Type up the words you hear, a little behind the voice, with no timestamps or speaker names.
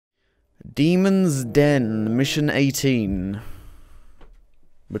Demon's Den, Mission 18.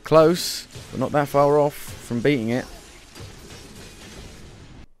 We're close. We're not that far off from beating it.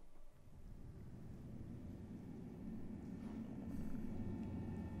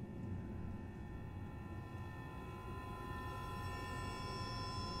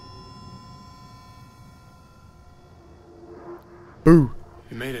 Boo!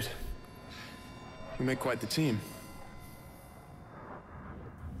 We made it. We make quite the team.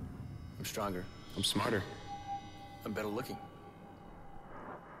 I'm stronger. I'm smarter. I'm better looking.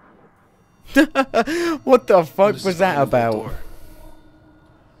 What the fuck was that about?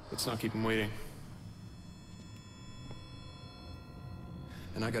 Let's not keep him waiting.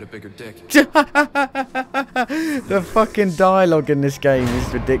 And I got a bigger dick. The fucking dialogue in this game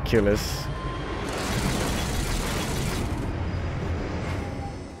is ridiculous.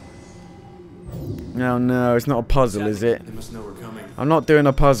 No, no, it's not a puzzle, is it? They must know we're coming. I'm not doing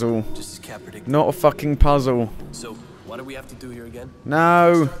a puzzle. Just as Cap predicted. Not a fucking puzzle. So, what do we have to do here again?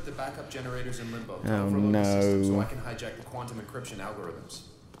 No. Start the backup generators in limbo. Oh, Overload the system so no. I can hijack the quantum encryption algorithms.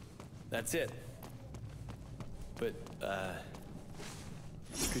 That's it. But,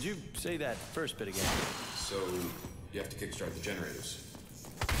 could you say that first bit again? So, you have to kickstart the generators.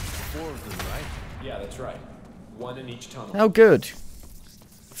 4 of them, right? Yeah, that's right. One in each tunnel. Oh, good.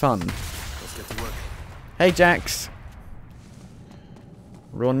 Fun. Let's get to work. Hey, Jax.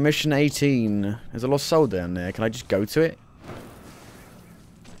 We're on mission 18. There's a lost soul down there. Can I just go to it?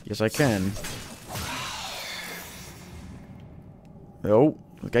 Yes, I can. Oh,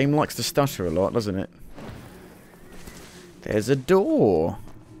 the game likes to stutter a lot, doesn't it? There's a door.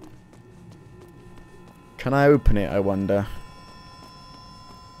 Can I open it, I wonder?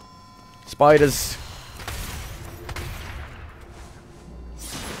 Spiders.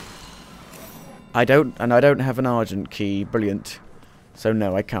 I don't have an Argent key. Brilliant. So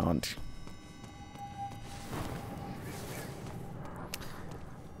no, I can't.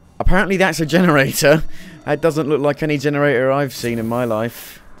 Apparently that's a generator. That doesn't look like any generator I've seen in my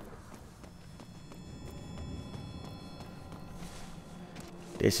life.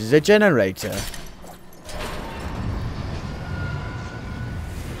 This is a generator.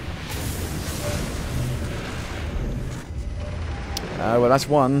 Oh, well, that's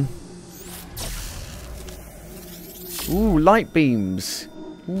one. Ooh, light beams.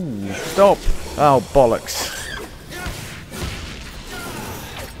 Ooh, stop. Oh, bollocks.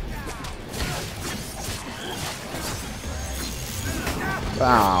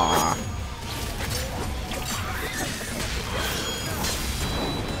 Ah.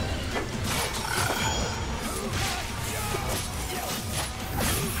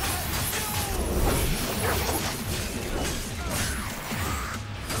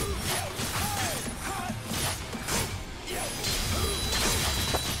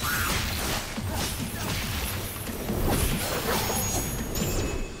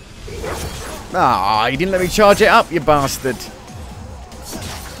 Ah, you didn't let me charge it up, you bastard.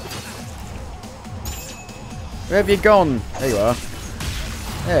 Where have you gone? There you are.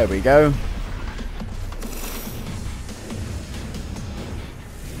 There we go.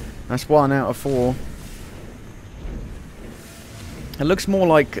 That's 1 out of 4. It looks more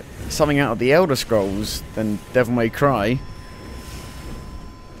like something out of the Elder Scrolls than Devil May Cry.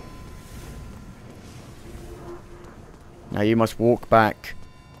 Now you must walk back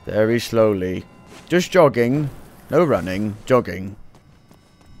very slowly. Just jogging. No running. Jogging.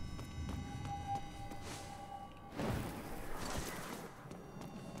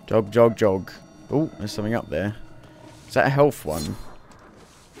 Jog, jog, jog. Oh, there's something up there. Is that a health one?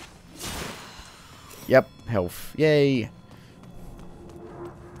 Yep, health. Yay.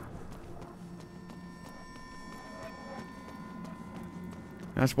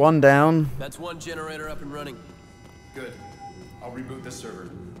 That's 1 down. That's 1 generator up and running. Good. I'll reboot this server.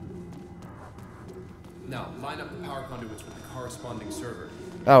 Now, line up the power conduits with the corresponding server.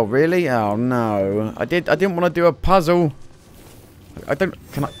 Oh, really? Oh, no. I didn't want to do a puzzle. I don't...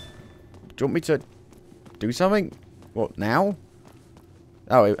 Can I... Do you want me to do something? What, now?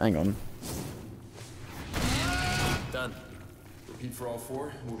 Oh, hang on. Done. Repeat for all 4,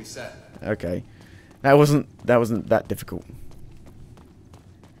 and we'll be set. Okay. That wasn't that difficult.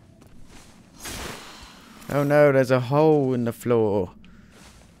 Oh no, there's a hole in the floor.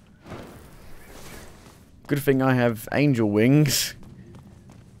 Good thing I have angel wings.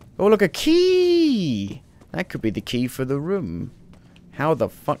 Oh, look, a key! That could be the key for the room. How the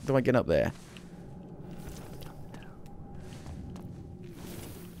fuck do I get up there?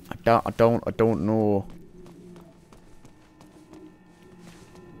 I don't know.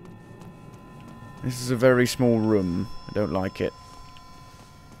 This is a very small room. I don't like it.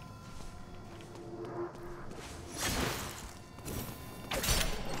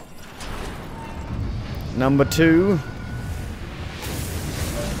 Number 2.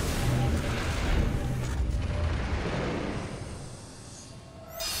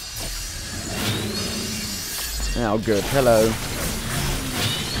 Oh, good. Hello.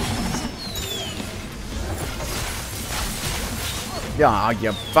 Yeah,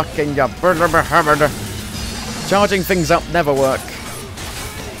 you fucking... Charging things up never work.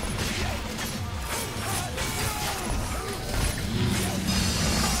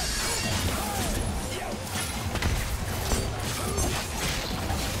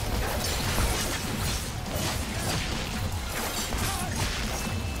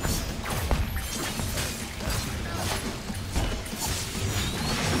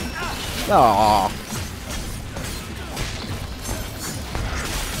 Aww.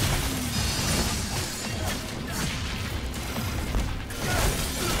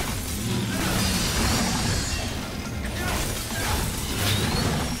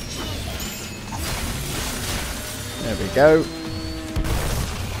 There we go.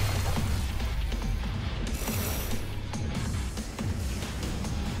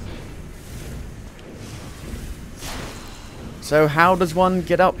 So how does one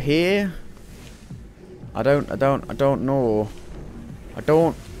get up here? I don't know. I don't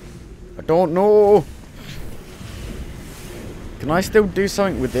know. Can I still do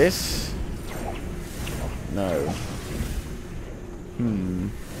something with this? No.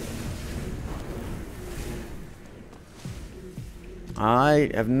 I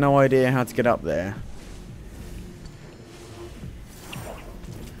have no idea how to get up there.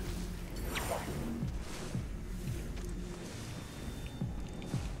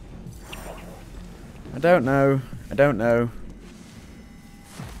 I don't know. I don't know.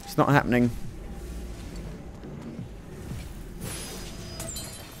 It's not happening.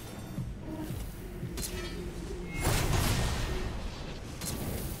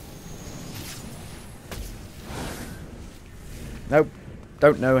 Nope.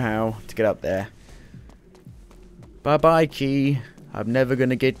 Don't know how to get up there. Bye-bye, key. I'm never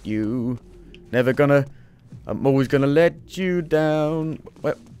gonna get you. Never gonna... I'm always gonna let you down.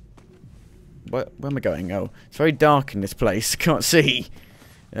 Where am I going? Oh, it's very dark in this place. Can't see.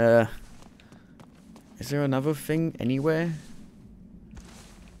 Is there another thing anywhere?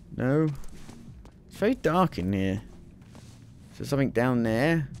 No. It's very dark in here. Is there something down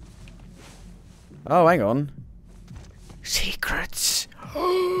there? Oh, hang on. Secrets.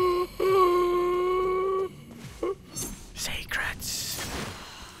 Secrets.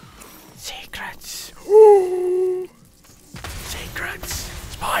 Secrets. Secrets.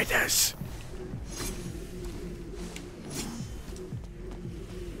 Spiders.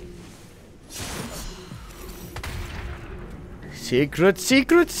 Secrets,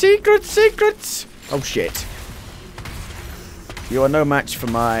 secrets, secrets, secrets! Oh shit. You are no match for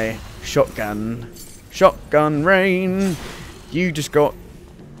my shotgun. Shotgun rain! You just got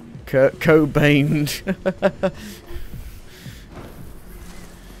Kurt Cobain'd.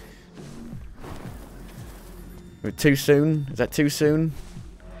 Too soon? Is that too soon?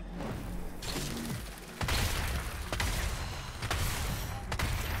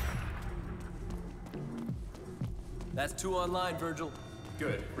 That's 2 online, Virgil.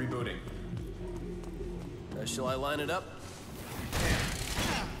 Good. Rebooting. Shall I line it up?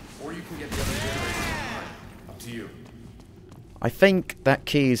 Or you can get the other generators online. Up to you. I think that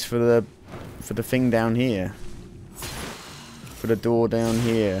key is for the thing down here. For the door down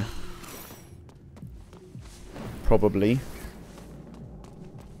here. Probably.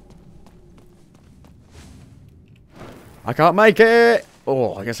 I can't make it!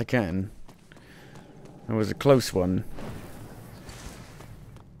 Oh, I guess I can. That was a close one.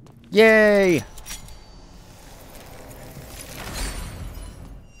 Yay!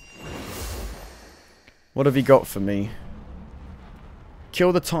 What have you got for me?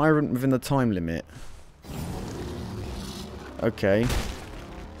 Kill the tyrant within the time limit. Okay.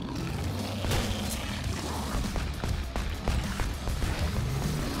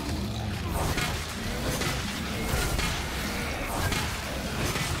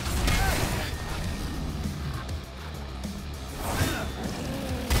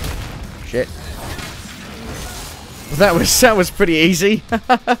 Shit. Well, that was pretty easy.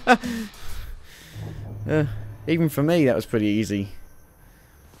 Even for me, that was pretty easy.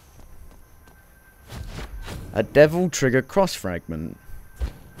 A devil trigger cross fragment.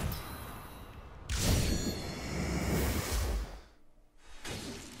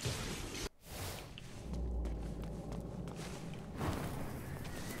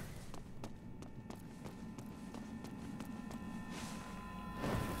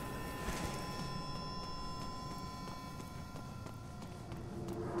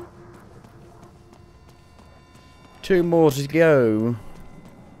 2 more to go.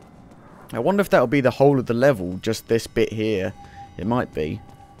 I wonder if that'll be the whole of the level, just this bit here. It might be.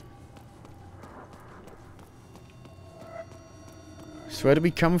 So where did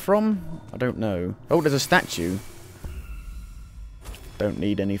we come from? I don't know. Oh, there's a statue. Don't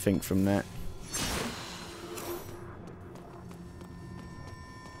need anything from that.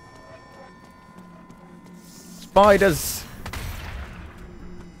 Spiders!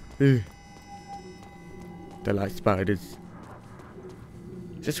 Ugh. They like spiders.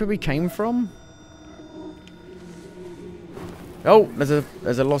 Is this where we came from? Oh,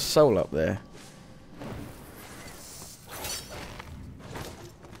 there's a lost soul up there.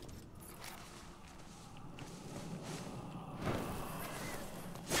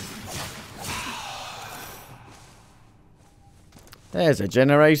 There's a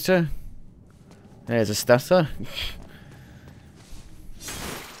generator. There's a stutter.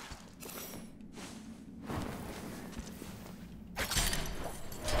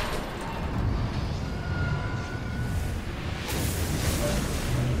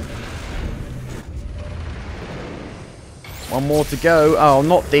 One more to go. Oh,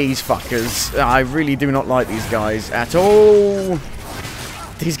 not these fuckers. I really do not like these guys at all.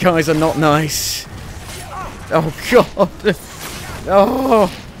 These guys are not nice. Oh, God.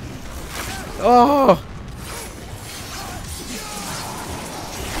 Oh. Oh.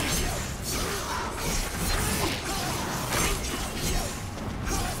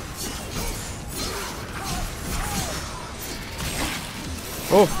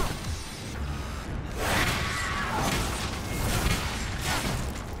 Oh.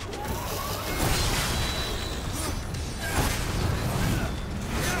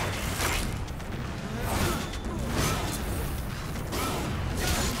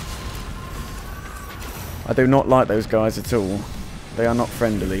 I do not like those guys at all. They are not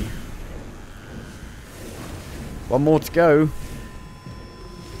friendly. One more to go.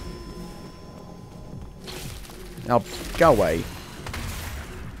 Now, go away.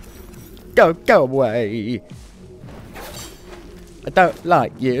 Go away. I don't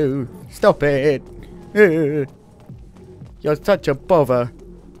like you. Stop it. You're such a bother.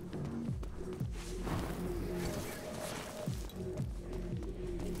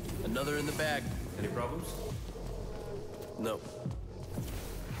 Another in the bag. Any problems? No.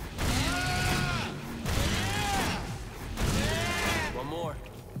 One more.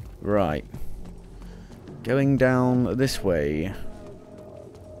 Right. Going down this way.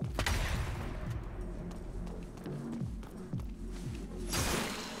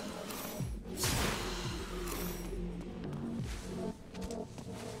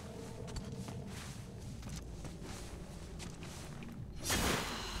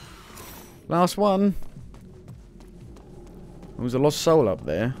 Last one. There was a lost soul up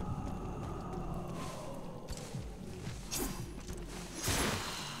there.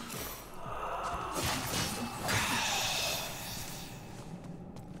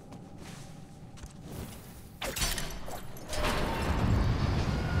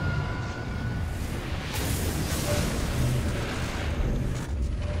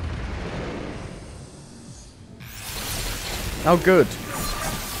 Oh, good.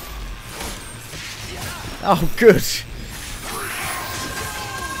 Oh, good.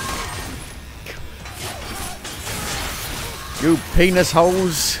 You penis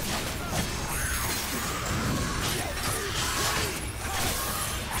holes.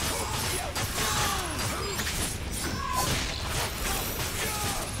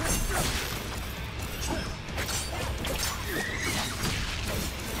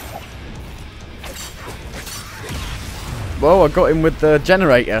 Whoa, I got him with the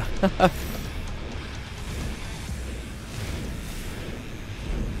generator.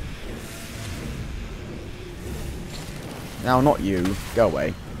 Now, not you. Go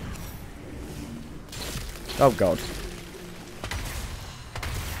away. Oh, God.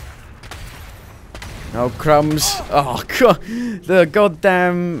 Oh, crumbs. Oh, God. The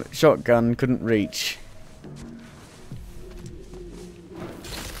goddamn shotgun couldn't reach.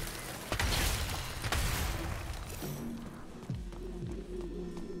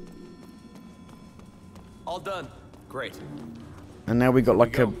 All done. Great. And now we got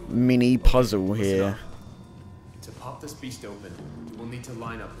like a mini puzzle here. To pop this beast open, we'll need to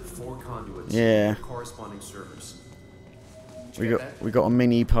line up 4 conduits Yeah. with corresponding servers. We got a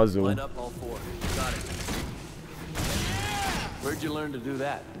mini puzzle. Line up all 4. Got it. Where'd you learn to do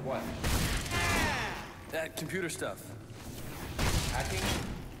that? What? That computer stuff. Hacking?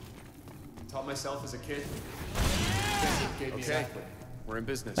 Taught myself as a kid. Gave me Okay. exactly. We're in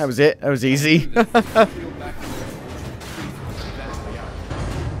business. That was it. That was easy.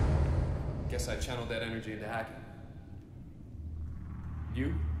 Guess I channeled that energy into hacking.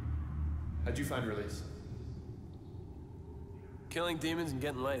 You? How'd you find release? Killing demons and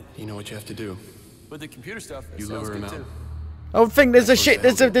getting laid. You know what you have to do. With the computer stuff, it You sounds lure him good out. too. Oh, think there's a shit.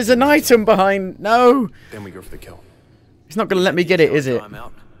 There's an item behind. No, Then we go for the kill. it's not gonna let me get it, is it? I'm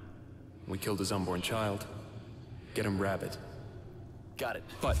out. We killed his unborn child. Get him rabid. Got it.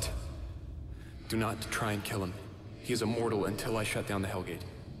 But do not try and kill him. He is immortal until I shut down the Hellgate.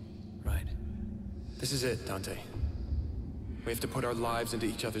 Right. This is it, Dante. We have to put our lives into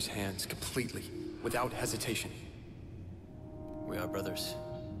each other's hands completely, without hesitation. We are brothers,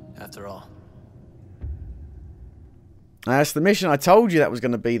 after all. That's the mission. I told you that was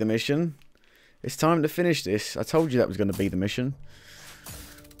going to be the mission. It's time to finish this. I told you that was going to be the mission.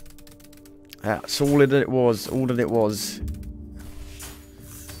 That's all that it was. All that it was.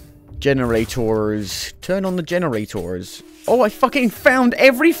 Generators. Turn on the generators. Oh, I fucking found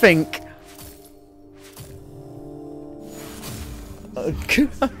everything!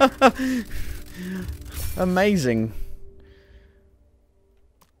 Amazing.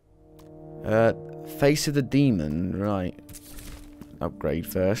 Face of the Demon. Right. Upgrade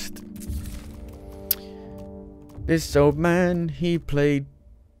first. This old man, he played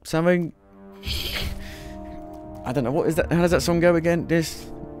something. I don't know, what is that? How does that song go again?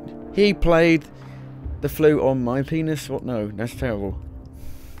 He played the flute on my penis. What? No, that's terrible.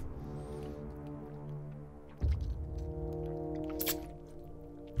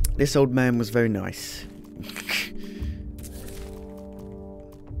 This old man was very nice.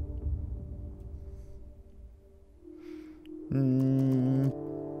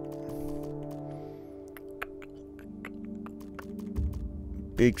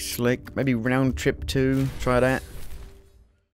 Big Slick. Maybe Round Trip 2. Try that.